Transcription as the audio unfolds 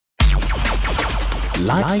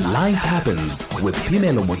Life happens with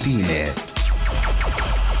Phemelo Motile.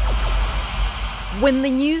 When the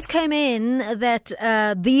news came in that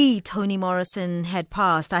the Toni Morrison had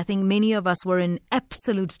passed, I think many of us were in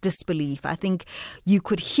absolute disbelief. I think you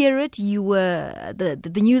could hear it. You were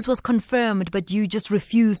the news was confirmed, but you just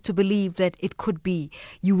refused to believe that it could be.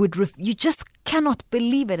 You just cannot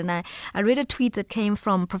believe it. And I read a tweet that came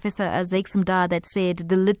from Professor Zakes that said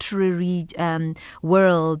the literary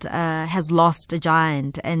world has lost a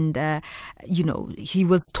giant. And, he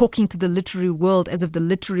was talking to the literary world as if the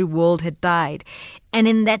literary world had died. And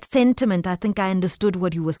in that sentiment, I think I understood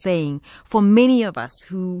what he was saying. For many of us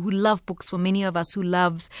who love books, for many of us who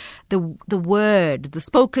loves the word, the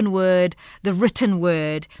spoken word, the written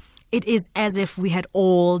word, it is as if we had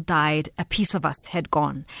all died, a piece of us had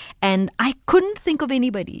gone. And I couldn't think of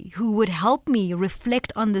anybody who would help me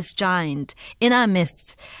reflect on this giant in our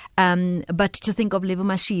midst, but to think of Lebo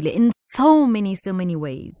Mashile in so many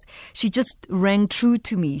ways. She just rang true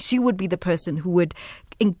to me. She would be the person who would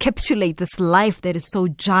encapsulate this life that is so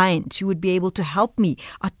giant. She would be able to help me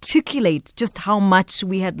articulate just how much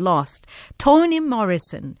we had lost. Toni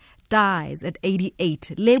Morrison dies at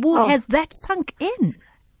 88. Lebo, has that sunk in?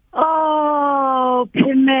 Oh,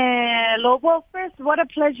 Phemelo. Well, first, what a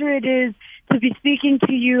pleasure it is to be speaking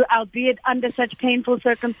to you, albeit under such painful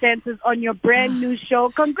circumstances, on your brand new show.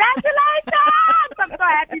 Congratulations! I'm so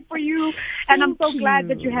happy for you. And I'm so glad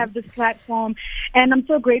that you have this platform. And I'm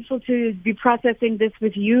so grateful to be processing this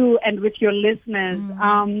with you and with your listeners.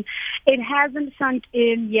 It hasn't sunk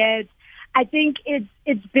in yet. I think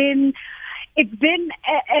it's been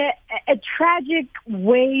a tragic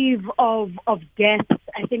wave of deaths.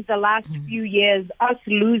 I think the last few years, us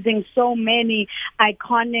losing so many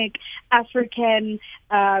iconic African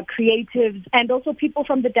creatives and also people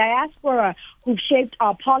from the diaspora who've shaped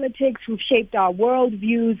our politics, who've shaped our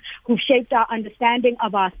worldviews, who've shaped our understanding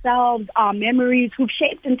of ourselves, our memories, who've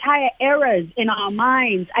shaped entire eras in our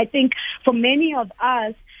minds. I think for many of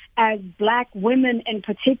us, as Black women in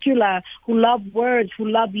particular, who love words, who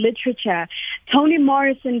love literature, Toni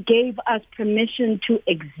Morrison gave us permission to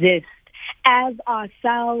exist as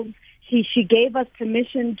ourselves. She gave us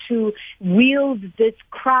permission to wield this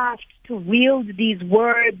craft, to wield these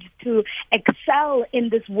words, to excel in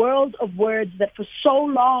this world of words that for so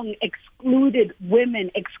long excluded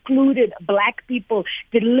women, excluded Black people,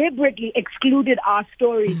 deliberately excluded our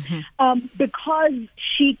stories, because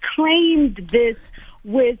she claimed this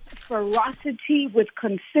with ferocity, with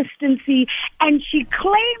consistency, and she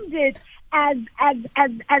claimed it as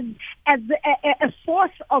a source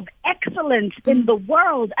of excellence in the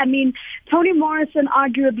world. I mean, Toni Morrison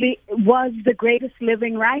arguably was the greatest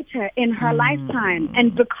living writer in her lifetime,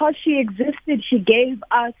 and because she existed, she gave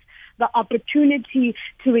us the opportunity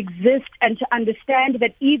to exist and to understand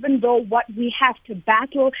that even though what we have to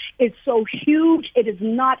battle is so huge, it is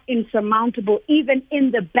not insurmountable. Even in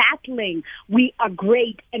the battling, we are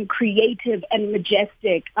great and creative and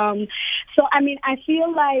majestic. So, I mean, I feel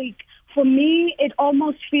like for me, it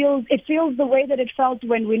feels the way that it felt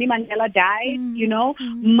when Winnie Mandela died,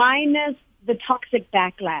 minus the toxic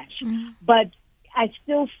backlash. But I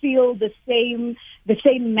still feel the same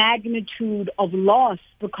magnitude of loss,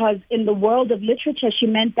 because in the world of literature, she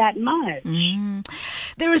meant that much.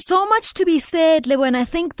 There is so much to be said, Lebo, and I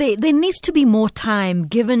think there needs to be more time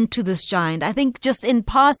given to this giant. I think just in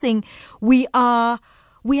passing, we are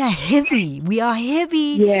heavy. We are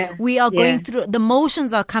heavy. Yeah. We are going through, the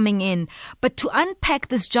motions are coming in. But to unpack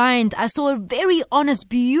this giant, I saw a very honest,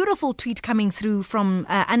 beautiful tweet coming through from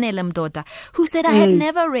Anela Mdoda, who said, I had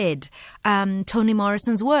never read Toni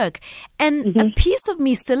Morrison's work. And a piece of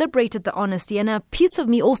me celebrated the honesty, and a piece of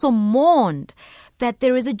me also mourned that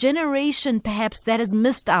there is a generation perhaps that has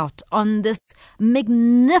missed out on this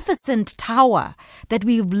magnificent tower that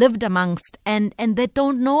we've lived amongst and that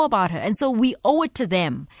don't know about her. And so we owe it to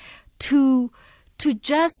them to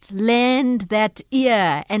just lend that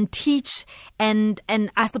ear and teach and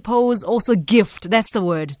I suppose also gift, that's the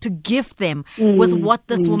word, to gift them with what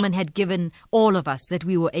this woman had given all of us that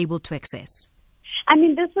we were able to access. I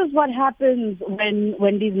mean, this is what happens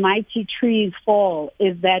when these mighty trees fall,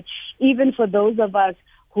 is that even for those of us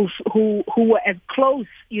who were as close,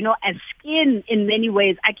 as skin in many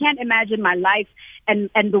ways, I can't imagine my life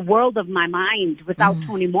the world of my mind without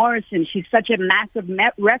Toni Morrison. She's such a massive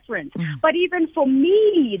reference. But even for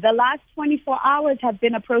me, the last 24 hours have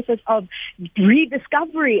been a process of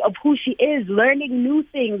rediscovery of who she is, learning new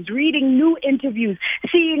things, reading new interviews,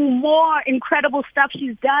 seeing more incredible stuff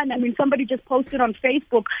she's done. I mean, somebody just posted on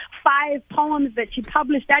Facebook 5 poems that she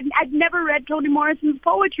published. I'd never read Toni Morrison's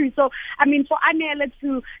poetry. So, I mean, for Anela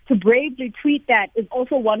to bravely tweet that is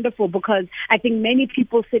also wonderful, because I think many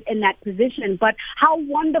people sit in that position. But how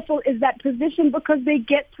wonderful is that position, because they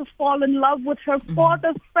get to fall in love with her for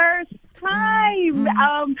the first time.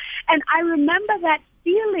 And I remember that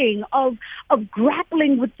feeling of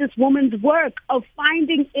grappling with this woman's work, of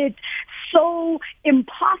finding it so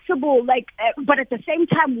impossible, but at the same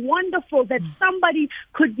time wonderful that somebody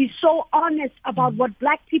could be so honest about what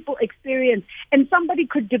Black people experience, and somebody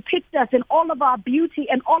could depict us in all of our beauty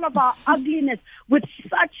and all of our ugliness with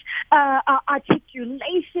such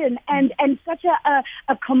articulation and such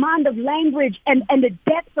a command of language and a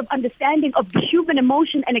depth of understanding of human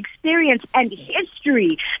emotion and experience and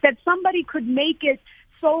history, that somebody could make it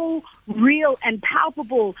so real and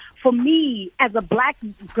palpable for me as a Black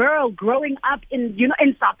girl growing up in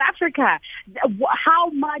South Africa.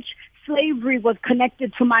 How much slavery was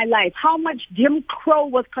connected to my life, how much Jim Crow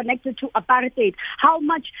was connected to apartheid, how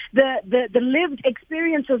much the lived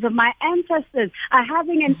experiences of my ancestors are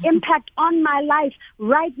having an impact on my life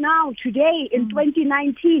right now, today, in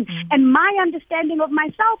 2019. And my understanding of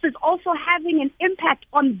myself is also having an impact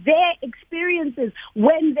on their experiences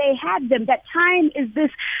when they had them. That time is this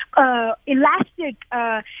elastic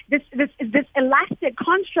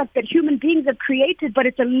construct that human beings have created, but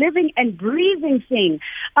it's a living and breathing thing.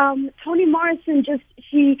 Toni Morrison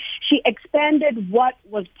she expanded what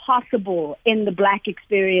was possible in the Black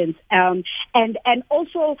experience, and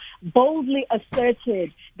also boldly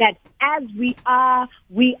asserted that as we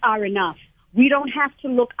are enough. We don't have to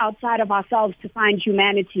look outside of ourselves to find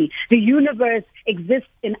humanity. The universe exists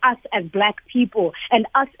in us as Black people, and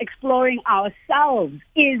us exploring ourselves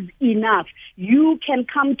is enough. You can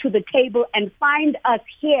come to the table and find us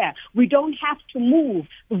here. We don't have to move.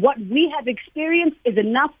 What we have experienced is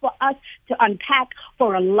enough for us to unpack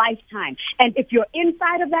for a lifetime. And if you're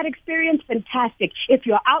inside of that experience, fantastic. If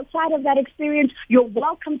you're outside of that experience, you're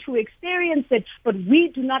welcome to experience it, but we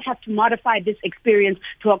do not have to modify this experience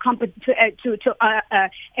to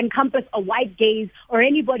encompass a white gaze or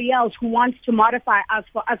anybody else who wants to modify us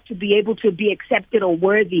for us to be able to be accepted or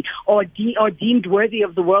worthy or deemed worthy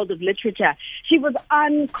of the world of literature. She was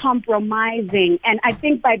uncompromising, and I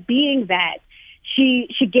think by being that, she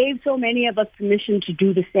gave so many of us permission to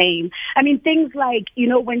do the same. I mean, things like,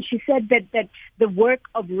 when she said that the work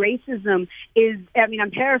of racism is,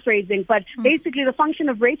 I'm paraphrasing, but basically the function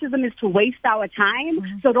of racism is to waste our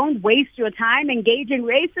time. So don't waste your time engaging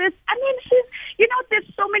racists. I mean,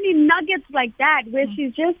 there's so many nuggets like that where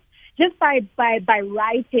she's just by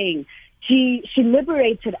writing, she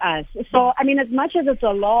liberated us. So, as much as it's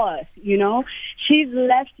a loss, she's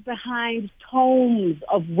left behind tomes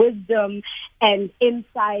of wisdom and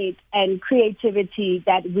insight and creativity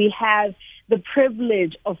that we have the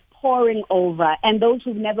privilege of poring over, and those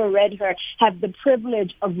who've never read her have the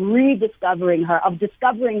privilege of rediscovering her, of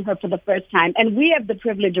discovering her for the first time, and we have the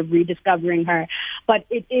privilege of rediscovering her. But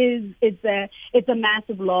it's a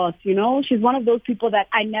massive loss. She's one of those people that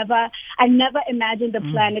I never imagined a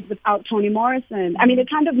planet without Toni Morrison. It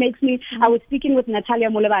kind of makes me. I was speaking with Natalia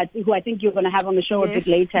Molebatsi, who I think you're going to have on the show a bit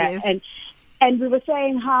later, and we were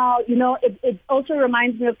saying how, it also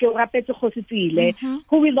reminds me of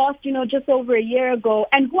who we lost, just over a year ago,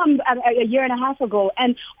 and who a year and a half ago,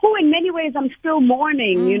 and who in many ways I'm still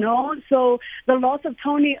mourning, So the loss of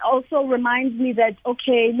Toni also reminds me that,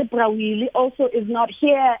 okay, Librawili also is not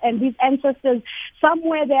here, and these ancestors,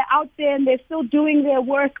 somewhere they're out there and they're still doing their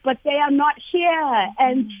work, but they are not here.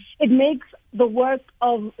 And it makes the work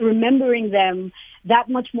of remembering them that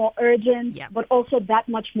much more urgent, but also that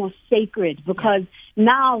much more sacred, because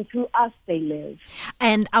now through us they live.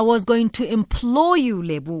 And I was going to implore you,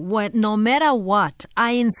 Lebo, no matter what,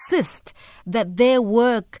 I insist that their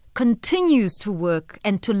work continues to work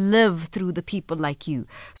and to live through the people like you.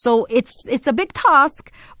 So it's a big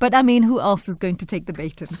task, but who else is going to take the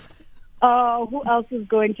baton? Who else is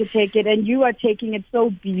going to take it? And you are taking it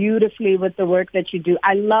so beautifully with the work that you do.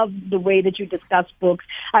 I love the way that you discuss books.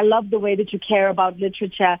 I love the way that you care about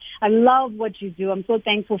literature. I love what you do. I'm so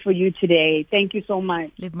thankful for you today. Thank you so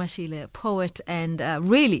much. Lebo Mashile, poet, and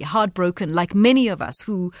really heartbroken, like many of us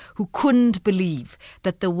who couldn't believe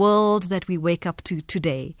that the world that we wake up to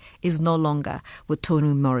today is no longer with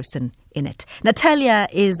Toni Morrison in it. Natalia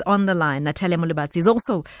is on the line. Natalia Molebatsi is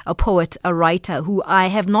also a poet, a writer who I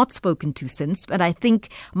have not spoken to since, but I think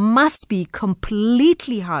must be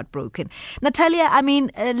completely heartbroken. Natalia, I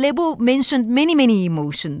mean, Lebo mentioned many, many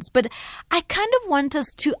emotions, but I kind of want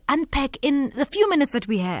us to unpack in the few minutes that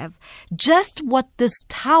we have just what this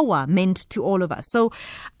tower meant to all of us. So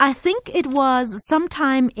I think it was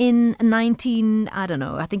sometime in 1988.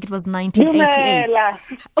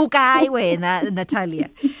 Okay, Natalia.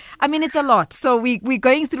 I mean, it's a lot. So we're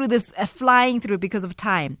going through this, flying through because of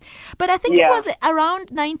time. But I think it was around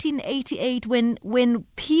 1988 when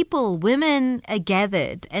people, women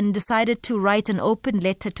gathered and decided to write an open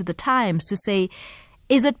letter to the Times to say,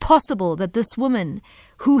 is it possible that this woman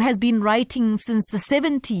who has been writing since the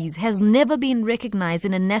 70s has never been recognized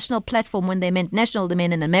in a national platform? When they meant national, they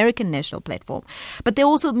meant an American national platform. But they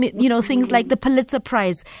also, things like the Pulitzer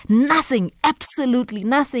Prize, nothing, absolutely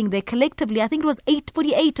nothing. They collectively, I think it was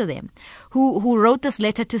 848 of them who wrote this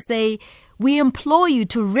letter to say, we implore you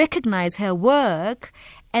to recognize her work.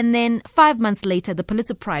 And then 5 months later, the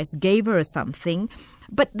Pulitzer Prize gave her something.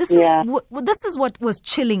 But this is what was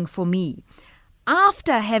chilling for me.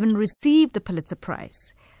 After having received the Pulitzer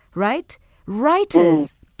Prize, right?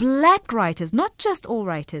 Writers, black writers, not just all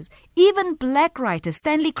writers, even black writers.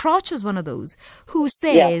 Stanley Crouch was one of those who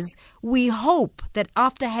says, we hope that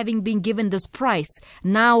after having been given this prize,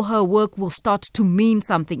 now her work will start to mean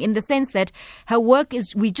something, in the sense that her work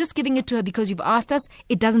is, we're just giving it to her because you've asked us,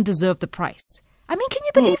 it doesn't deserve the price. I mean, can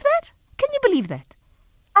you believe that? Can you believe that?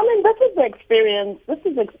 I mean, this is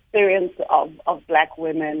the experience of black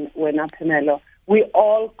women, Pamela. We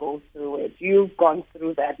all go through it. You've gone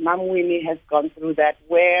through that. Mam Winnie has gone through that,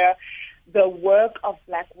 where the work of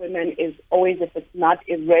black women is always, if it's not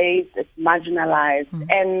erased, it's marginalized.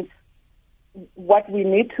 And what we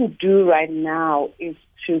need to do right now is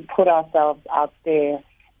to put ourselves out there.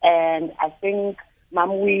 And I think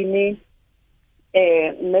Mam Winnie,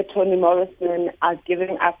 Toni Morrison are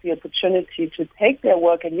giving us the opportunity to take their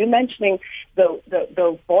work. And you're mentioning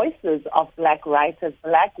the voices of black writers,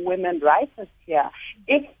 black women writers here.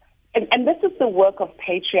 And this is the work of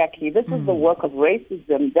patriarchy. This is the work of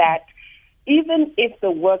racism, that even if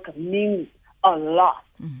the work means a lot,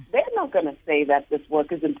 they're not going to say that this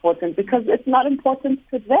work is important because it's not important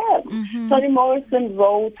to them. Toni Morrison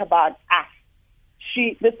wrote about us.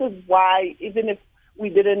 This is why, even if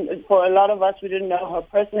for a lot of us, we didn't know her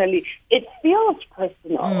personally, it feels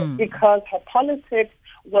personal because her politics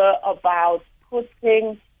were about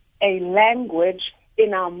putting a language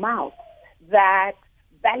in our mouth that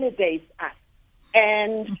validates us.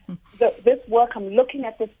 And this work, I'm looking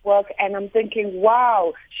at this work and I'm thinking,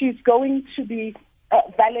 wow, she's going to be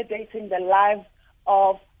validating the lives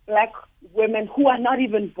of black women who are not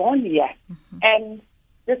even born yet. And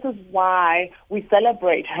this is why we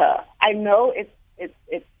celebrate her. I know it's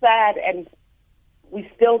sad, and we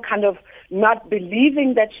still kind of not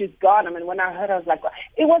believing that she's gone. I mean, when I heard, I was like,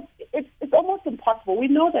 it's almost impossible. We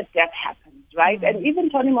know that death happens, right? And even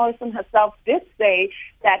Toni Morrison herself did say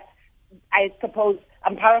that, I suppose,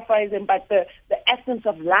 I'm paraphrasing, but the essence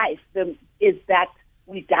of life is that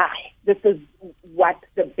we die. This is what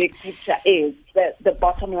the big picture is. The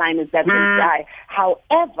bottom line is that we die.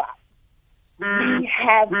 However, we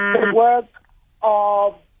have the work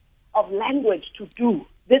of language to do.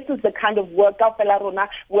 This is the kind of work,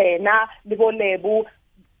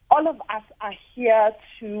 all of us are here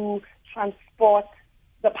to transport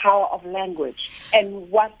the power of language and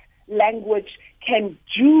what language can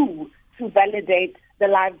do to validate the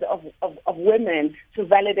lives of women, to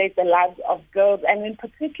validate the lives of girls, and in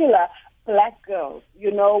particular, black girls.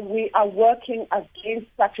 We are working against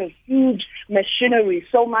such a huge machinery,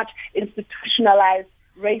 so much institutionalized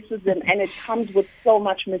racism, and it comes with so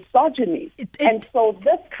much misogyny. And so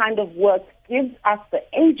this kind of work gives us the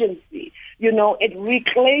agency. It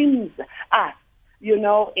reclaims us.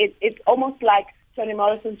 It's almost like Toni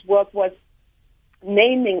Morrison's work was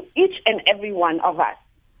naming each and every one of us,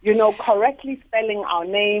 correctly spelling our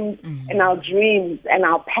names and our dreams and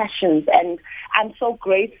our passions. And I'm so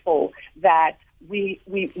grateful that we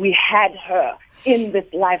had her in this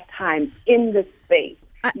lifetime, in this space,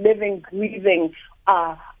 living, grieving,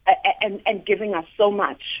 and giving us so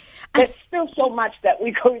much. There's still so much that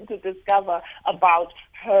we're going to discover about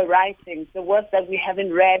her writings, the work that we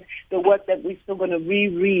haven't read, the work that we're still going to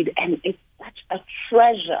reread, and it's such a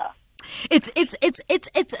treasure.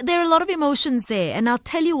 There are a lot of emotions there, and I'll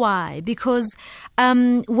tell you why. Because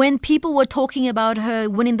when people were talking about her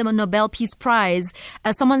winning the Nobel Peace Prize,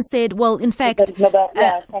 someone said, "Well, in fact,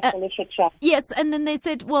 yes," and then they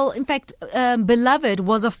said, "Well, in fact, Beloved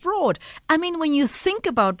was a fraud." I mean, when you think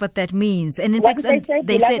about what that means, and in fact,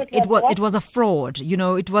 they said it was a fraud. You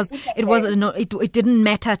know, it didn't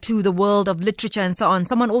matter to the world of literature and so on.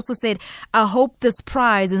 Someone also said, "I hope this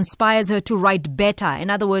prize inspires her to write better." In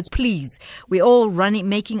other words, please, we're all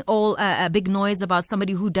making all a big noise about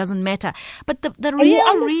somebody who doesn't matter. But the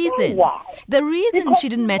real reason she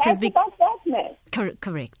didn't matter is because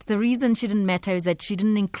correct. The reason she didn't matter is that she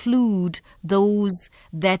didn't include those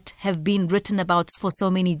that have been written about for so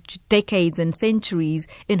many decades and centuries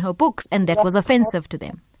in her books, and that was offensive to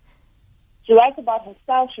them. She writes about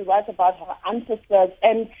herself, she writes about her ancestors,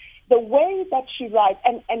 and the way that she writes,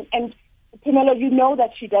 and Pamela, you know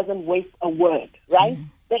that she doesn't waste a word, right? Mm.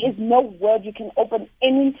 There is no word. You can open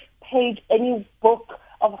any page, any book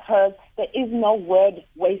of hers, there is no word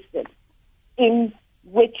wasted in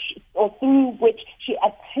which or through which she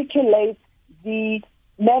articulates the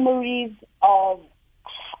memories of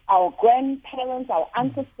our grandparents, our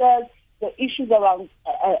ancestors, the issues around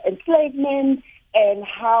enslavement, and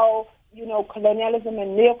how, you know, colonialism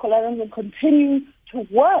and neocolonialism continue to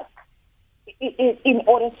work in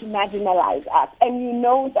order to marginalize us. And you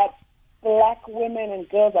know that Black women and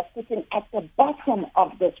girls are sitting at the bottom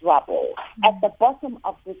of this rubble, at the bottom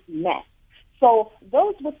of this mess. So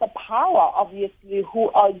those with the power, obviously,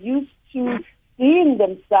 who are used to seeing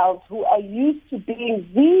themselves, who are used to being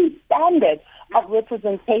the standard of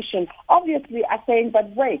representation, obviously are saying,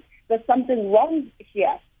 but wait, there's something wrong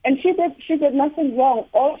here. And she did nothing wrong.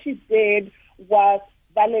 All she did was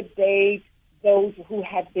validate those who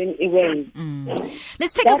have been erased.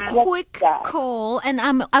 Let's take a quick call, and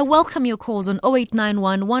I welcome your calls on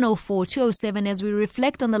 0891 104 207 as we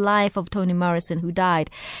reflect on the life of Toni Morrison, who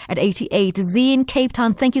died at 88. Z in Cape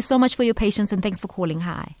Town, thank you so much for your patience and thanks for calling.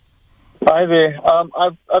 Hi. Hi there.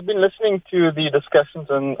 I've been listening to the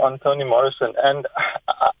discussions on Toni Morrison, and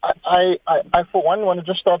I for one want to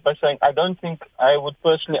just start by saying I don't think I would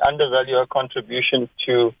personally undervalue her contribution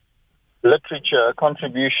to literature, a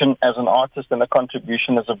contribution as an artist and a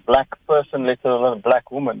contribution as a Black person, let alone a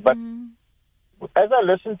Black woman. But as I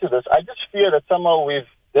listen to this, I just fear that somehow we've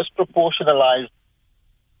disproportionalized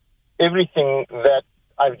everything that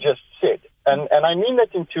I've just said. And I mean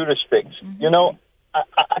that in two respects. You know,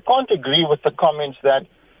 I can't agree with the comments that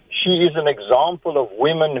she is an example of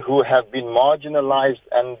women who have been marginalized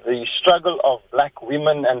and the struggle of Black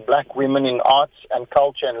women and Black women in arts and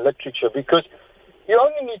culture and literature, because you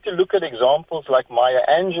only need to look at examples like Maya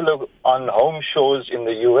Angelou on home shows in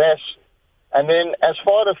the U.S., and then as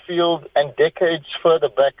far afield and decades further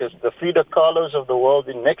back as the Frida Kahlos of the world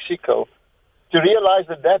in Mexico, to realize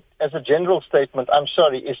that as a general statement, I'm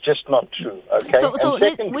sorry, is just not true. Okay. So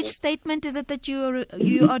which statement is it that you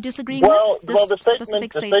are disagreeing with? Well, the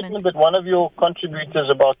statement that one of your contributors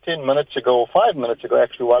about 10 minutes ago, or 5 minutes ago,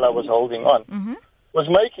 actually, while I was holding on, was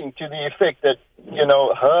making to the effect that, you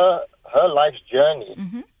know, her life's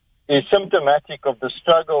journey is symptomatic of the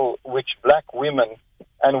struggle which Black women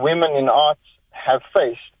and women in arts have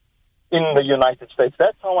faced in the United States.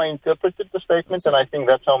 That's how I interpreted the statement, and I think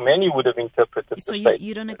that's how many would have interpreted the statement. So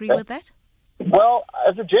you don't agree with that? Well,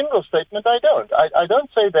 as a general statement, I don't. I don't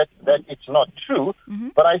say that it's not true,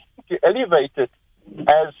 but I think to elevate it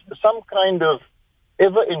as some kind of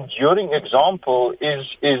ever-enduring example is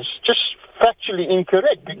just factually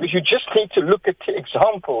incorrect, because you just need to look at the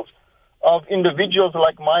examples of individuals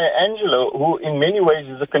like Maya Angelou, who in many ways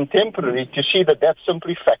is a contemporary, to see that that's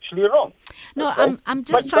simply factually wrong. No, okay? I'm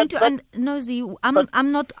just trying to no, Z,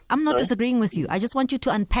 I'm not disagreeing with you. I just want you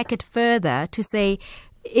to unpack it further to say,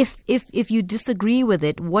 if you disagree with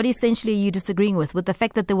it, what essentially are you disagreeing with? With the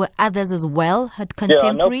fact that there were others as well, had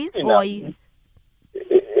contemporaries, or are you?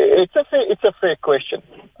 It's a fair question.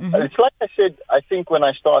 It's like I said, I think when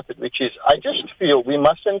I started, which is I just feel we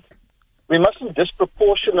mustn't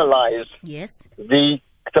disproportionalize the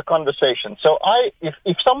conversation. So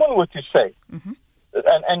if someone were to say,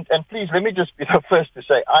 and please let me just be the first to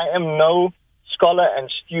say, I am no scholar and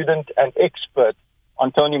student and expert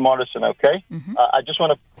on Toni Morrison, okay? I just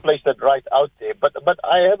want to place that right out there. But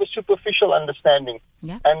I have a superficial understanding.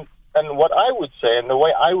 Yeah. And what I would say, and the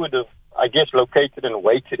way I would have, I guess, located and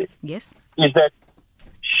weighted it, is that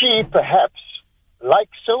she perhaps, like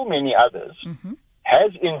so many others,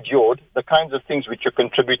 has endured the kinds of things which your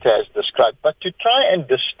contributor has described. But to try and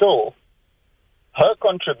distill her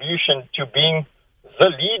contribution to being the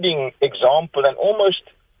leading example and almost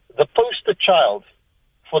the poster child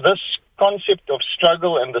for this concept of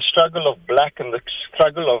struggle and the struggle of black and the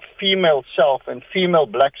struggle of female self and female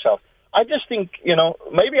black self, I just think,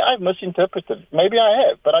 maybe I've misinterpreted. Maybe I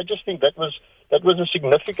have, but I just think that was a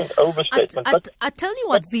significant overstatement. I tell you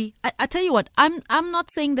what, Z. I tell you what. I'm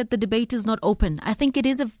not saying that the debate is not open. I think it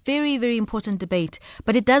is a very, very important debate,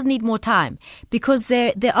 but it does need more time because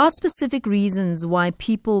there are specific reasons why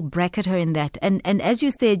people bracket her in that. And as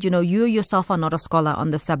you said, you yourself are not a scholar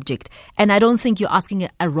on the subject, and I don't think you're asking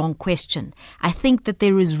a wrong question. I think that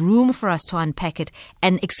there is room for us to unpack it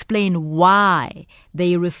and explain why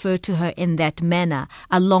they refer to her in that manner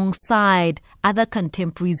alongside other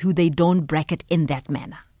contemporaries who they don't bracket in that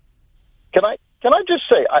manner. Can I just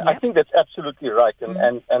say, I think that's absolutely right.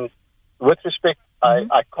 And with respect,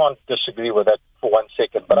 I can't disagree with that for 1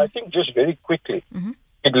 second. But I think just very quickly,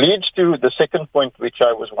 it leads to the second point which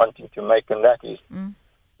I was wanting to make, and that is,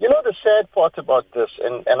 the sad part about this,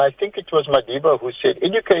 and I think it was Madiba who said,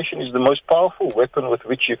 education is the most powerful weapon with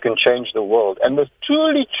which you can change the world. And the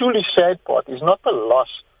truly, truly sad part is not the loss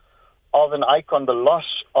of an icon, the loss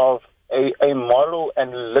of a moral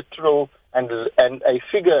and literal and a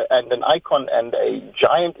figure and an icon and a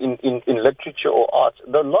giant in literature or arts.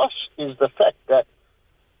 The loss is the fact that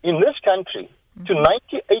in this country, to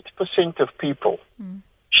 98% of people,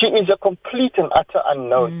 she is a complete and utter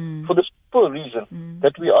unknown for the simple reason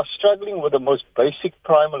that we are struggling with the most basic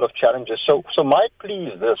primal of challenges. So my plea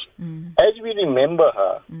is this. As we remember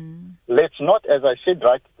her, let's not, as I said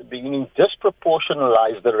right at the beginning,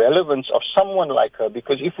 disproportionalize the relevance of someone like her,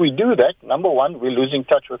 because if we do that, number one, we're losing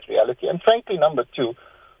touch with reality. And frankly, number two,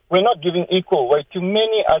 we're not giving equal weight to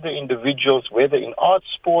many other individuals, whether in arts,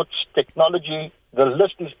 sports, technology, the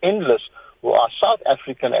list is endless, who are South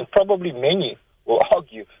African and probably many will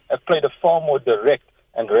argue have played a far more direct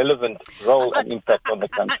and relevant role and impact on the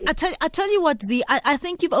country. I tell you what, Z, I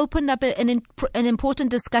think you've opened up an important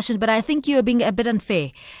discussion, but I think you're being a bit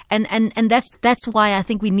unfair. And that's why I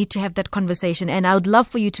think we need to have that conversation. And I would love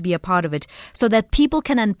for you to be a part of it so that people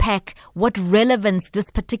can unpack what relevance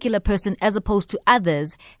this particular person, as opposed to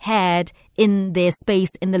others, had in their space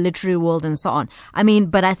in the literary world and so on. I mean,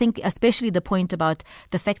 but I think especially the point about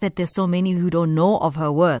the fact that there's so many who don't know of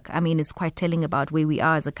her work. I mean, it's quite telling about where we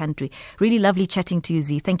are as a country. Really lovely chatting to you,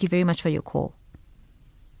 Z. Thank you very much for your call.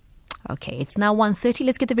 Okay, it's now 1:30.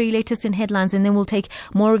 Let's get the very latest in headlines, and then we'll take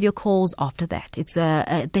more of your calls after that. It's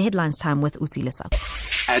the headlines time with Utsi Lesa.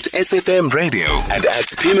 At SFM Radio and at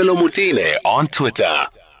Pimelo Mutile on Twitter.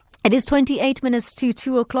 It is 28 minutes to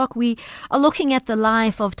 2 o'clock. We are looking at the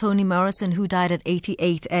life of Toni Morrison, who died at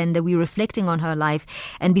 88, and we're reflecting on her life.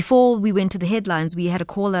 And before we went to the headlines, we had a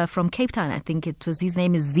caller from Cape Town, I think it was, his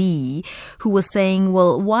name is Z, who was saying,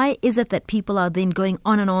 well, why is it that people are then going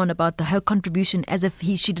on and on about her contribution as if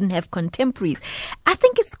she didn't have contemporaries? I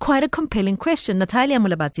think it's quite a compelling question. Natalia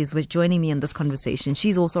Molebatsi is joining me in this conversation.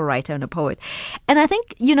 She's also a writer and a poet. And I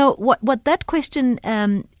think, what that question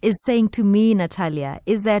is saying to me, Natalia,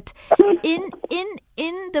 is that in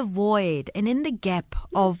the void and in the gap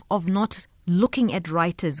of not looking at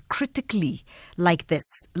writers critically like this,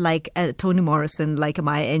 like Toni Morrison, like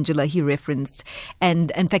Maya Angelou he referenced,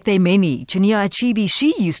 and in fact there are many. Chinua Achebe,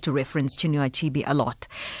 she used to reference Chinua Achebe a lot.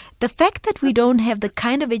 The fact that we don't have the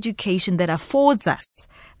kind of education that affords us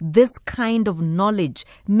this kind of knowledge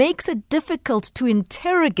makes it difficult to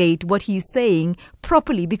interrogate what he's saying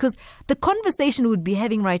properly, because the conversation we'd be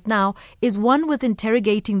having right now is one with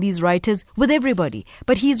interrogating these writers with everybody.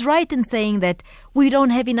 But he's right in saying that we don't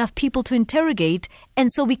have enough people to interrogate,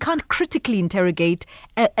 and so we can't critically interrogate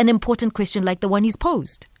an important question like the one he's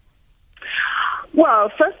posed.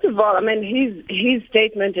 Well, first of all, I mean, his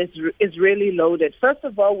statement is really loaded. First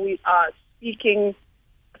of all, we are speaking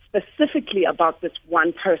specifically about this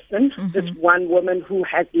one person, this one woman who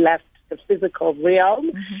has left the physical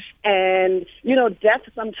realm. And, death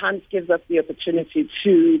sometimes gives us the opportunity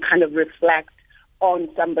to kind of reflect on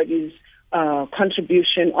somebody's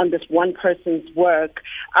contribution, on this one person's work.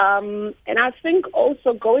 And I think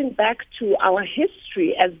also going back to our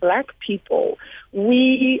history as Black people,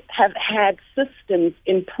 we have had systems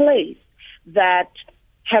in place that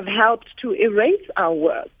have helped to erase our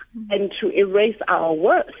work and to erase our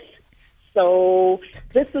worth. So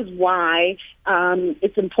this is why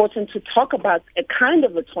it's important to talk about a kind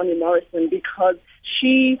of a Toni Morrison, because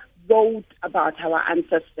she wrote about our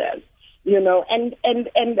ancestors.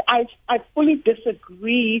 And I fully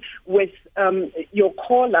disagree with your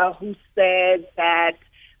caller who said that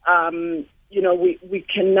we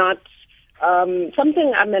cannot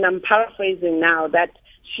something. I mean, I'm paraphrasing now, that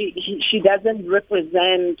she doesn't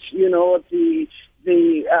represent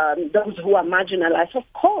those who are marginalized. Of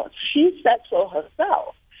course, she said so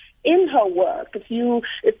herself. in her work, if you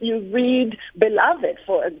read Beloved,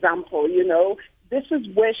 for example, this is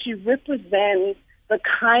where she represents the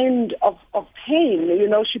kind of pain.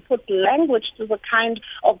 She put language to the kind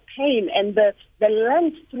of pain and the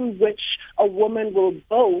length through which a woman will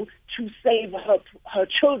go to save her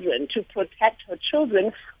children, to protect her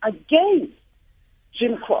children against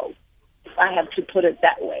Jim Crow, if I have to put it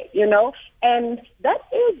that way, and that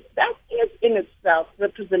is in itself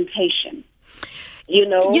representation. You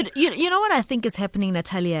know what I think is happening,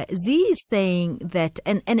 Natalia? Z is saying that,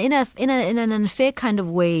 and in an unfair kind of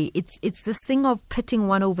way, it's this thing of pitting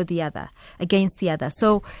one over the other, against the other.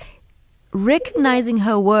 So recognizing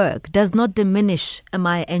her work does not diminish a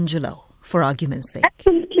Maya Angelou, for argument's sake.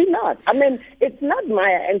 Absolutely not. I mean, it's not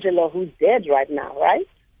Maya Angelou who's dead right now, right?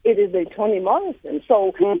 It is a Toni Morrison.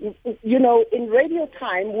 So, in radio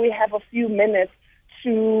time, we have a few minutes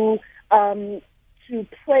to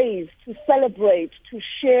praise, to celebrate, to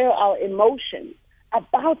share our emotions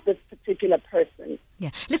about this particular person.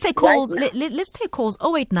 Yeah. Let's take calls. Let's take calls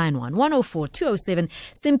 0891 104 207.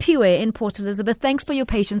 Simpiwe in Port Elizabeth. Thanks for your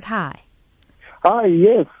patience. Hi. Hi,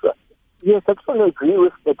 yes. Yes, I just want to agree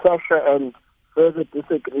with Natasha and further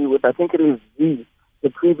disagree with, I think it is the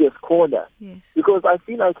previous caller. Yes. Because I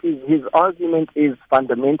feel like his argument is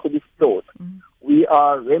fundamentally flawed. We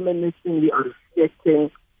are reminiscing, we are reflecting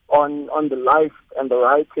on the life and the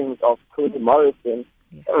writings of Toni Morrison.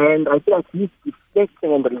 Yeah. And I feel like he's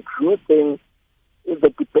deflecting and reducing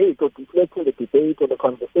the debate, or deflecting the debate or the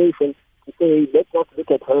conversation to say, let's not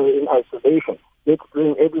look at her in isolation. Let's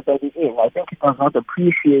bring everybody in. I think he does not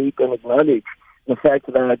appreciate and acknowledge the fact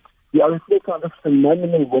that we are reflecting on this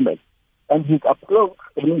phenomenal woman. And his approach,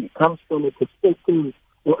 to me, comes from a perspective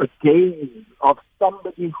or a gaze of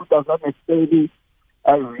somebody who does not necessarily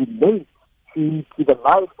relate to the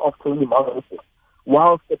life of Toni Morrison,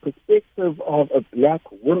 whilst the perspective of a black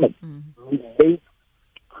woman relates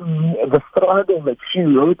to the struggle that she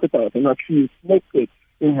wrote about and what she reflected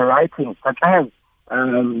in her writings, such as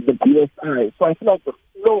the BSI. So I feel like the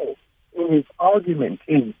flaw in his argument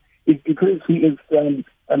is because he is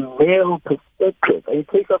a male perspective, and it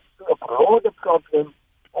takes us to a broader problem,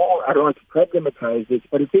 or I don't want to problematize it,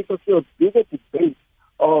 but it takes us to a bigger debate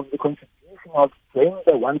of the contribution of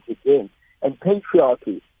gender once again, and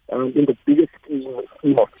patriarchy in the biggest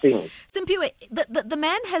scheme of things. Simpiwe, the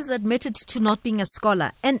man has admitted to not being a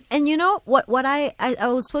scholar, and you know what I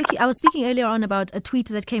was speaking earlier on about a tweet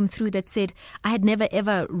that came through that said I had never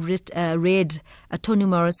ever read Toni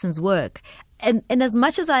Morrison's work, and as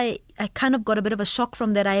much as I kind of got a bit of a shock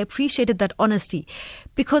from that, I appreciated that honesty,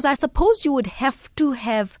 because I suppose you would have to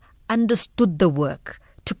have understood the work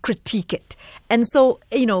to critique it. And so,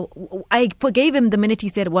 I forgave him the minute he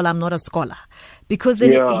said, well, I'm not a scholar. Because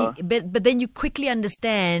then, but then you quickly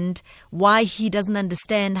understand why he doesn't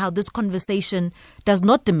understand how this conversation does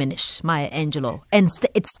not diminish Maya Angelou. And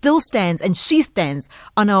it still stands, and she stands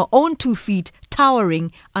on her own 2 feet,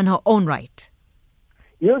 towering on her own right.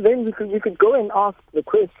 Then we could go and ask the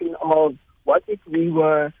question of, what if we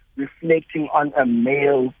were reflecting on a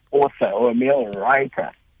male author or a male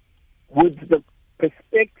writer? Would the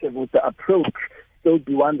perspective, with the approach, still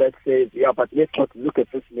be one that says, but let's not look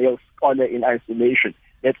at this male scholar in isolation.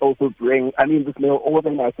 Let's also bring, this male author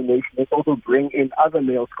in isolation, let's also bring in other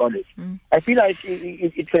male scholars. I feel like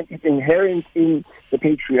it's inherent in the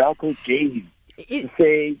patriarchal gaze to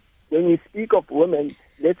say, when we speak of women,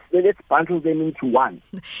 let's bundle them into one.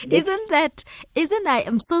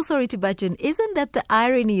 I'm so sorry to butt in, isn't that the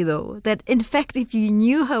irony, though, that in fact, if you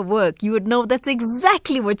knew her work, you would know that's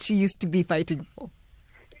exactly what she used to be fighting for?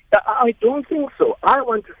 I don't think so. I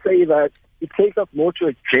want to say that it takes us more to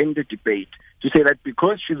a gender debate, to say that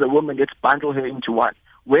because she's a woman, let's bundle her into one,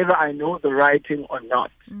 whether I know the writing or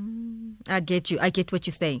not. I get you. I get what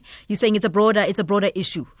you're saying. You're saying it's a broader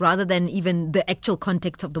issue rather than even the actual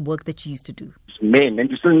context of the work that she used to do. Men,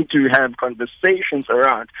 and you still need to have conversations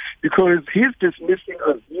around, because he's dismissing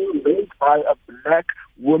a view made by a black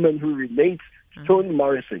woman who relates to Toni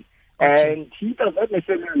Morrison. And he does not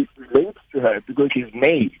necessarily relate to her because he's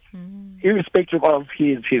male, irrespective of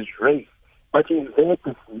his race. But he's there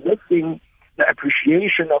dismissing the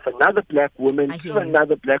appreciation of another black woman to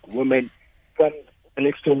another black woman from an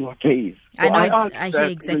external gaze. So I hear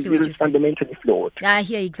exactly what you're saying. Fundamentally flawed. I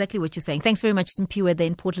hear exactly what you're saying. Thanks very much, Simpiwe, there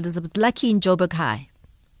in Port Elizabeth. Lucky in Joburg. Hi.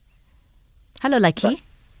 Hello, Lucky.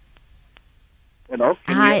 Hello.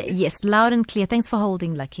 Hi. Yes, loud and clear. Thanks for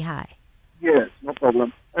holding, Lucky. Hi. Yes, no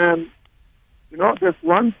problem. There's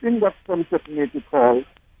one thing that prompted me to call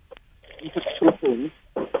into two things.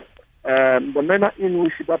 bonena in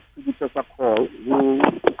we should have to do a call who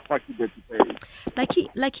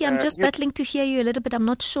Lucky, I'm just battling to hear you a little bit. I'm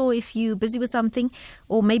not sure if you're busy with something,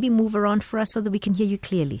 or maybe move around for us so that we can hear you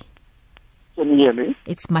clearly. Can you hear me?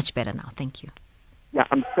 It's much better now. Thank you. Yeah,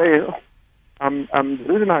 I'm saying, the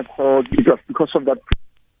reason I called is just because of that.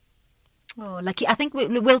 Oh, Lucky, I think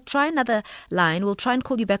we'll try another line. We'll try and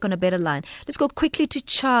call you back on a better line. Let's go quickly to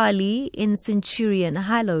Charlie in Centurion.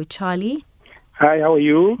 Hello, Charlie. Hi, how are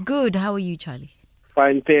you? Good. How are you, Charlie?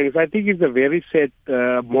 Fine, thanks. I think it's a very sad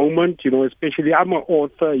moment, especially I'm an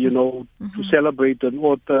author, to celebrate an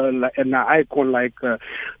author and an icon like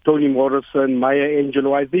Toni Morrison, Maya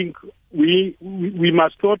Angelou. I think we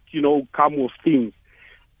must not, come with things.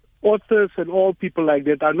 Authors and all people like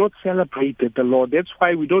that are not celebrated a lot. That's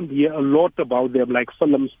why we don't hear a lot about them like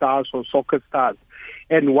film stars or soccer stars.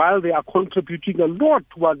 And while they are contributing a lot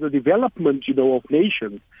towards the development, of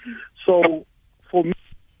nations. So for me,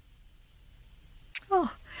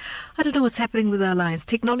 I don't know what's happening with our lines.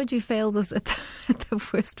 Technology fails us at the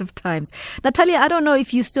worst of times. Natalia, I don't know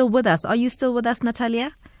if you're still with us. Are you still with us,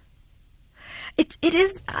 Natalia? It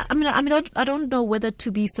is. I don't know whether to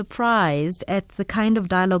be surprised at the kind of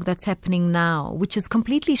dialogue that's happening now, which has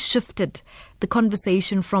completely shifted the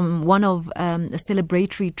conversation from one of a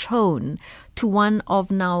celebratory tone to one of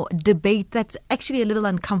now debate that's actually a little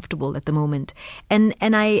uncomfortable at the moment. And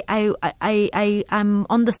I'm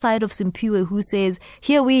on the side of Simpiwe, who says,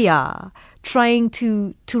 here we are trying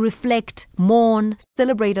to reflect, mourn,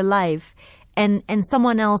 celebrate a life. And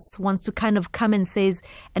someone else wants to kind of come and says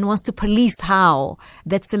and wants to police how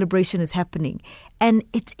that celebration is happening. And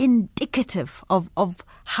it's indicative of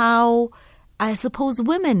how, I suppose,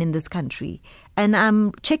 women in this country, and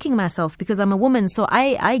I'm checking myself because I'm a woman, so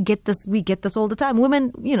I get this, we get this all the time.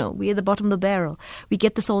 Women, we're at the bottom of the barrel. We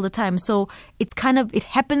get this all the time. So it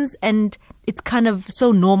happens and it's kind of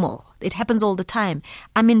so normal. It happens all the time.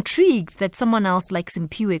 I'm intrigued that someone else like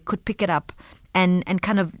Simpiwe could pick it up and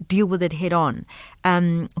kind of deal with it head on.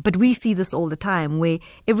 But we see this all the time, where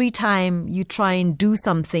every time you try and do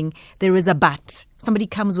something, there is a but. Somebody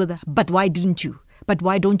comes with a, but why didn't you? But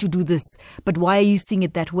why don't you do this? But why are you seeing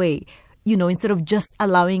it that way? Instead of just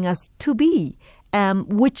allowing us to be,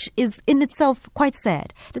 which is in itself quite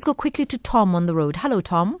sad. Let's go quickly to Tom on the road. Hello,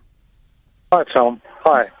 Tom. Hi, Tom.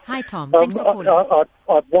 Hi. Hi, Tom. Thanks for calling.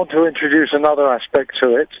 I want to introduce another aspect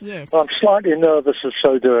to it. Yes. I'm slightly nervous of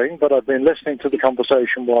so doing, but I've been listening to the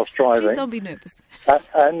conversation whilst driving. Please don't be nervous.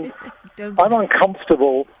 And I'm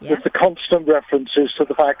uncomfortable with the constant references to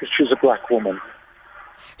the fact that she's a black woman.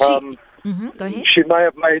 Go ahead. She may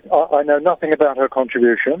have made, I know nothing about her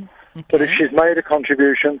contribution, but if she's made a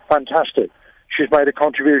contribution, fantastic. She's made a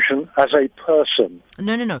contribution as a person.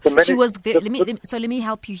 No. She was. Let me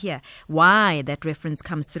help you here. Why that reference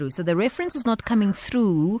comes through? So the reference is not coming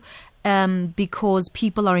through because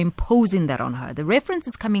people are imposing that on her. The reference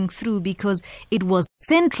is coming through because it was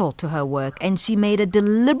central to her work, and she made a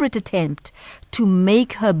deliberate attempt to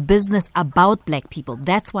make her business about black people.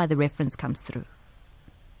 That's why the reference comes through.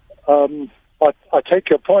 I take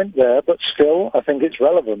your point there, but still, I think it's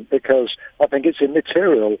relevant because I think it's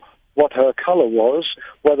immaterial what her colour was,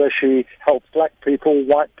 whether she helped black people,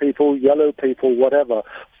 white people, yellow people, whatever.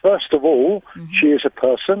 First of all, she is a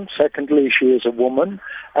person. Secondly, she is a woman.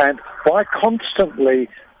 And by constantly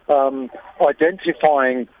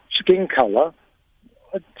identifying skin colour,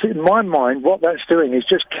 in my mind, what that's doing is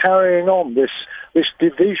just carrying on this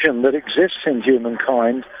division that exists in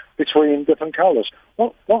humankind between different colours.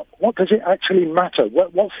 What does it actually matter?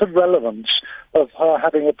 What's the relevance of her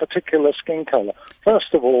having a particular skin colour?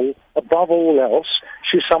 First of all, above all else,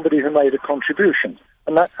 she's somebody who made a contribution.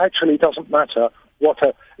 And that actually doesn't matter what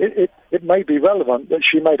her... It may be relevant that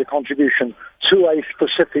she made a contribution to a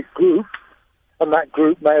specific group, and that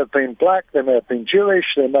group may have been black, they may have been Jewish,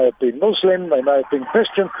 they may have been Muslim, they may have been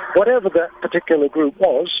Christian. Whatever that particular group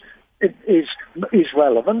was, it is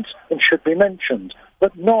relevant and should be mentioned.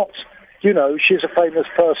 But not... she's a famous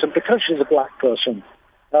person because she's a black person.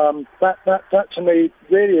 That to me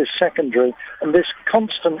really is secondary, and this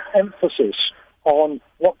constant emphasis on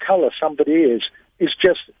what colour somebody is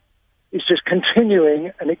just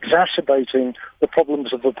continuing and exacerbating the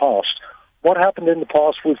problems of the past. What happened in the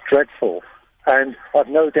past was dreadful, and I've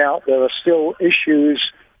no doubt there are still issues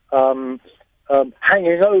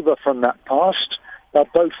hanging over from that past,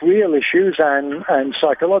 both real issues and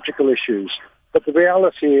psychological issues. But the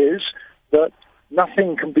reality is that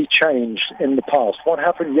nothing can be changed in the past. What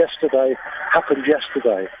happened yesterday happened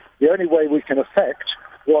yesterday. The only way we can affect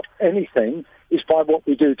anything is by what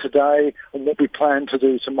we do today and what we plan to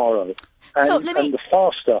do tomorrow. And the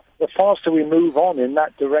faster we move on in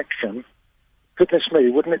that direction, goodness me,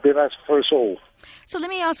 wouldn't it be better for us all? So let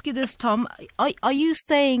me ask you this, Tom. Are you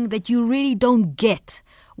saying that you really don't get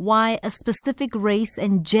why a specific race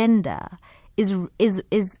and gender is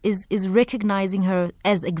recognizing her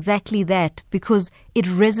as exactly that, because it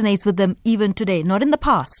resonates with them even today, not in the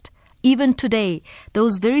past, even today?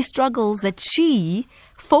 Those very struggles that she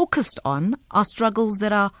focused on are struggles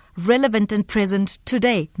that are relevant and present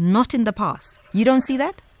today, not in the past. You don't see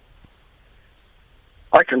that?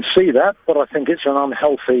 I can see that, but I think it's an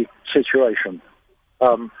unhealthy situation.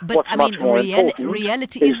 But what's I much mean, more important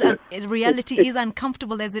reality is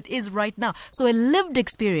uncomfortable as it is right now. So a lived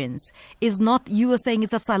experience is not, you were saying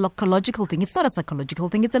it's a psychological thing. It's not a psychological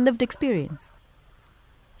thing. It's a lived experience.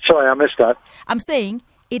 Sorry, I missed that. I'm saying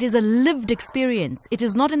it is a lived experience. It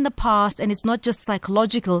is not in the past, and it's not just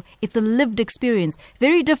psychological. It's a lived experience.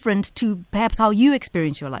 Very different to perhaps how you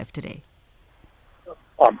experience your life today.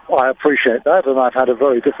 I appreciate that, and I've had a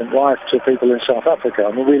very different life to people in South Africa.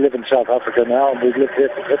 I mean, we live in South Africa now, and we've lived here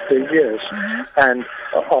for 15 years. Mm-hmm. And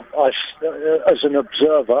as an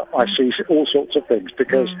observer, I see all sorts of things,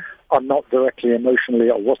 because I'm not directly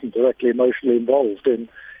emotionally, I wasn't directly emotionally involved in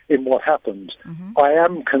what happened. Mm-hmm. I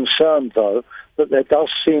am concerned, though, that there does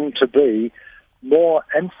seem to be more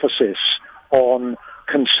emphasis on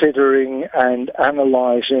considering and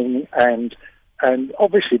analysing and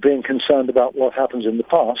obviously being concerned about what happens in the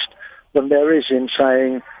past than there is in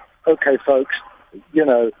saying, okay, folks, you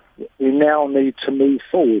know, we now need to move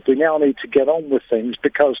forward. We now need to get on with things,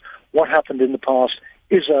 because what happened in the past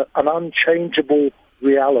is an unchangeable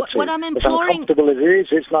reality. What I'm imploring... As uncomfortable as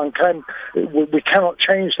it is, we cannot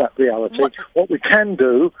change that reality. What we can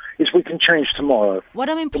do is we can change tomorrow. What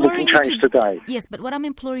I'm imploring we can change today. Yes, but what I'm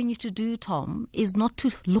imploring you to do, Tom, is not to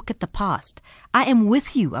look at the past. I am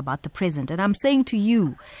with you about the present, and I'm saying to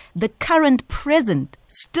you, the current present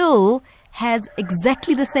still has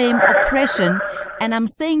exactly the same oppression, and I'm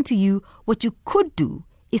saying to you, what you could do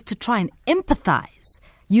is to try and empathize.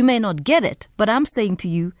 You may not get it, but I'm saying to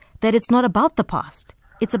you that it's not about the past.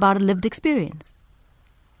 It's about a lived experience.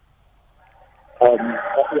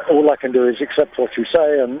 All I can do is accept what you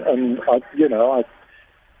say, and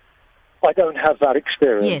I don't have that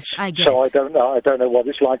experience. Yes, I get so it. I don't know what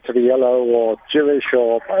it's like to be yellow or Jewish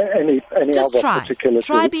or any just other try. particular.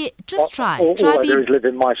 Try. All I do is live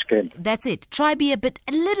in my skin. That's it. Try be a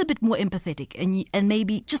little bit more empathetic, and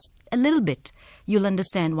maybe just a little bit, you'll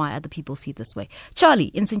understand why other people see it this way.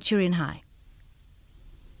 Charlie in Centurion High.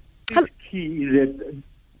 The key is that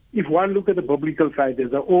if one look at the biblical side,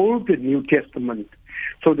 there's the Old and New Testament.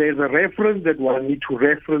 So there's a reference that one needs to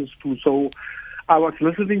reference to. So I was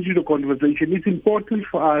listening to the conversation. It's important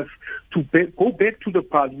for us to go back to the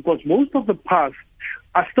past, because most of the past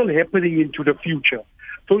are still happening into the future.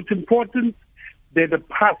 So it's important that the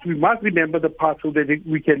past, we must remember the past so that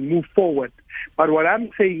we can move forward. But what I'm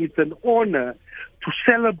saying, it's an honor to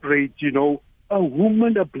celebrate, a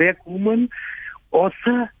woman, a black woman,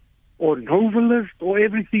 author, or novelist, or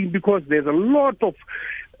everything, because there's a lot of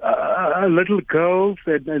little girls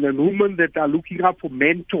and women that are looking up for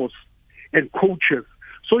mentors and coaches.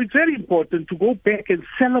 So it's very important to go back and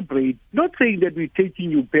celebrate, not saying that we're taking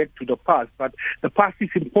you back to the past, but the past is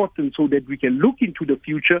important so that we can look into the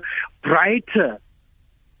future brighter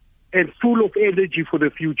and full of energy for the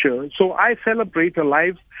future. So I celebrate her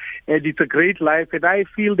life, and it's a great life, and I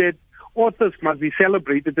feel that authors must be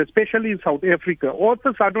celebrated, especially in South Africa.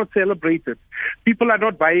 Authors are not celebrated. People are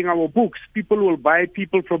not buying our books. People will buy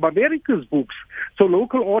people from America's books. So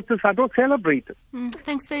local authors are not celebrated.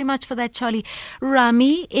 Thanks very much for that, Charlie.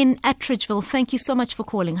 Rami in Attridgeville, thank you so much for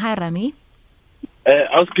calling. Hi, Rami.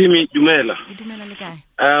 Auspimi Dumela.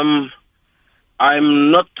 I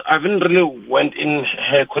haven't really went in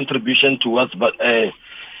her contribution towards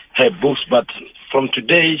her books, but from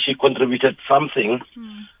today she contributed something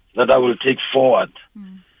that I will take forward.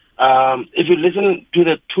 If you listen to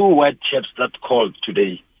the two white chaps that called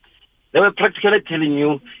today, they were practically telling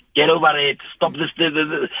you, get over it, stop this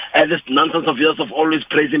nonsense of yours of always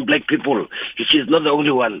praising black people. She's not the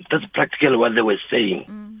only one. That's practically what they were saying.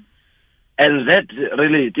 And that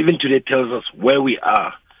really, even today, tells us where we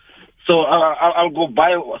are. So I'll go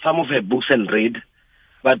buy some of her books and read.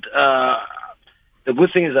 But the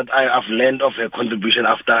good thing is that I've learned of her contribution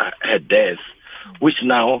after her death, which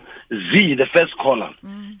now, Z, the first caller,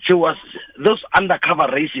 she was those undercover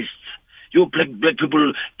racists. You black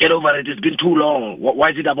people, get over it. It's been too long. Why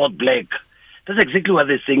is it about black? That's exactly what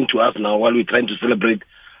they're saying to us now while we're trying to celebrate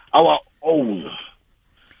our own.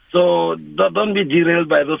 So don't be derailed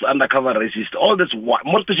by those undercover racists. All this, more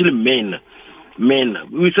especially men.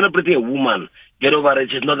 We're celebrating a woman. Get over it.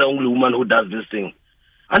 She's not the only woman who does this thing.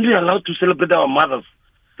 And we're allowed to celebrate our mothers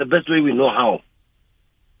the best way we know how.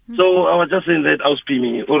 So I was just saying that I was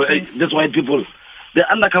screaming. Or that's why people,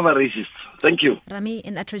 they're undercover racists. Thank you. Rami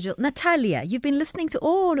in Atrajul. Natalia, you've been listening to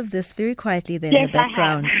all of this very quietly there in the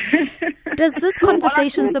background. Does this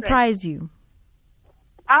conversation surprise you?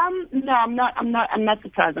 No, I'm not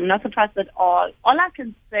surprised. I'm not surprised at all. All I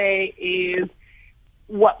can say is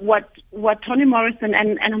what Toni Morrison,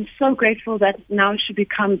 and I'm so grateful that now she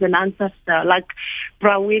becomes an ancestor. Like,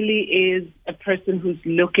 Brawili is a person who's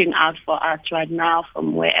looking out for us right now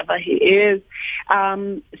from wherever he is.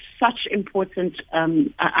 Such important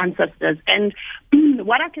ancestors. And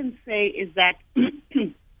what I can say is that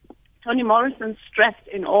Toni Morrison stressed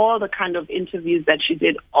in all the kind of interviews that she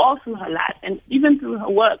did all through her life and even through her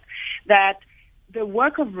work that the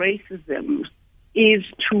work of racism is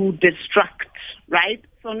to destruct, right?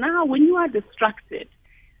 So now when you are distracted,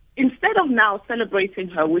 instead of now celebrating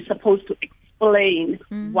her, we're supposed to explain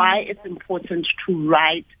why it's important to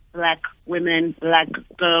write Black women, Black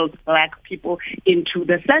girls, Black people into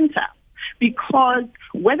the center. Because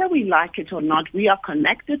whether we like it or not, we are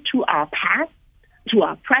connected to our past, to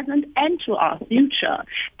our present, and to our future.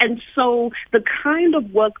 And so the kind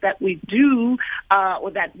of work that we do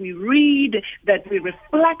or that we read, that we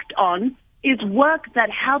reflect on, is work that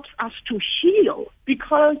helps us to heal,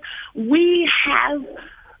 because we have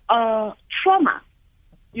trauma.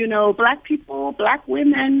 You know, Black people, Black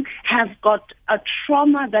women have got a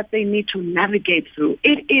trauma that they need to navigate through.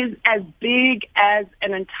 It is as big as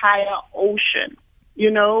an entire ocean. You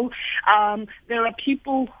know, there are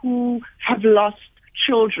people who have lost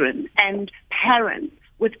children and parents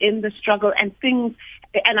within the struggle and things,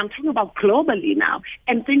 and I'm talking about globally now,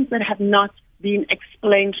 and things that have not been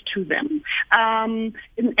explained to them. And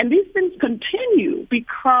these things continue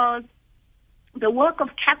because the work of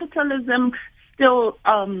capitalism still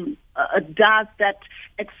does that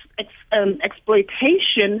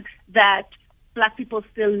exploitation that Black people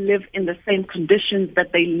still live in the same conditions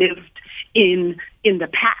that they lived in the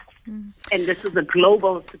past. And this is a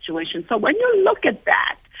global situation. So when you look at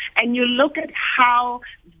that and you look at how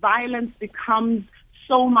violence becomes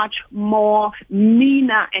so much more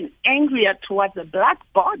meaner and angrier towards a Black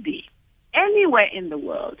body anywhere in the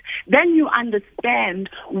world, then you understand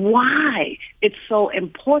why it's so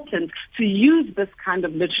important to use this kind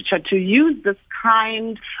of literature, to use this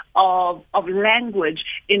kind of language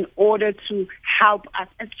in order to help us.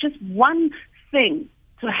 It's just one thing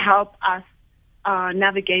to help us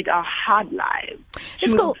navigate our hard lives,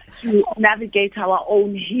 to navigate our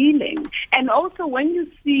own healing. And also when you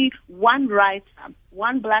see one writer,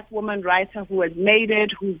 one Black woman writer who has made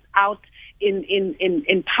it, who's out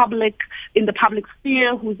in public, in the public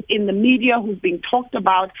sphere, who's in the media, who's being talked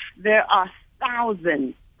about, there are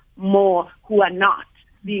thousands more who are not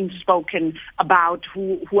being spoken about,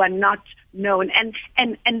 who are not known.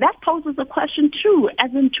 And that poses a question too,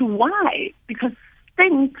 as into why? Because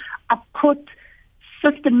things are put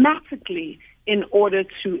systematically in order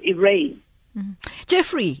to erase.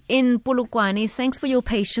 Jeffrey in Polokwane, thanks for your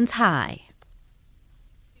patience. Hi.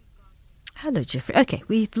 Hello, Jeffrey. Okay,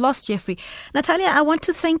 we've lost Jeffrey. Natalia, I want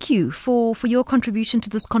to thank you for your contribution to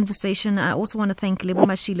this conversation. I also want to thank Lebo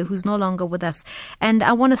Mashile, who's no longer with us. And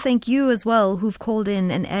I want to thank you as well, who've called in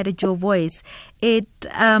and added your voice.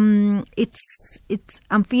 I'm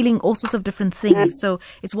feeling all sorts of different things. So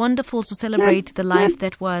it's wonderful to celebrate the life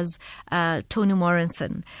that was Toni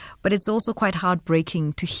Morrison. But it's also quite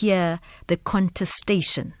heartbreaking to hear the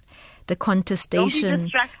contestation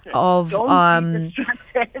of no.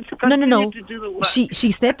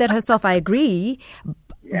 She said that herself. I agree,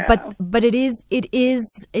 but it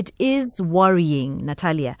is worrying,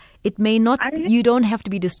 Natalia. It may not. You don't have to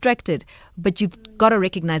be distracted, but you've got to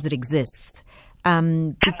recognize it exists.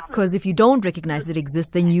 Because if you don't recognize it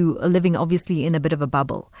exists, then you are living obviously in a bit of a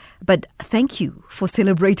bubble. But thank you for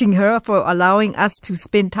celebrating her, for allowing us to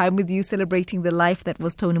spend time with you celebrating the life that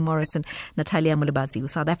was Toni Morrison. Natalia Molebatsi,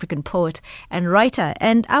 South African poet and writer.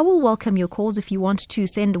 And I will welcome your calls. If you want to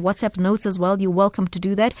send WhatsApp notes as well, you're welcome to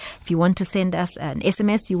do that. If you want to send us an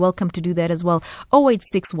SMS, you're welcome to do that as well.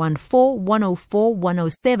 08614 104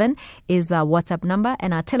 107 is our WhatsApp number,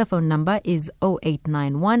 and our telephone number is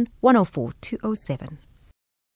 0891 104 207.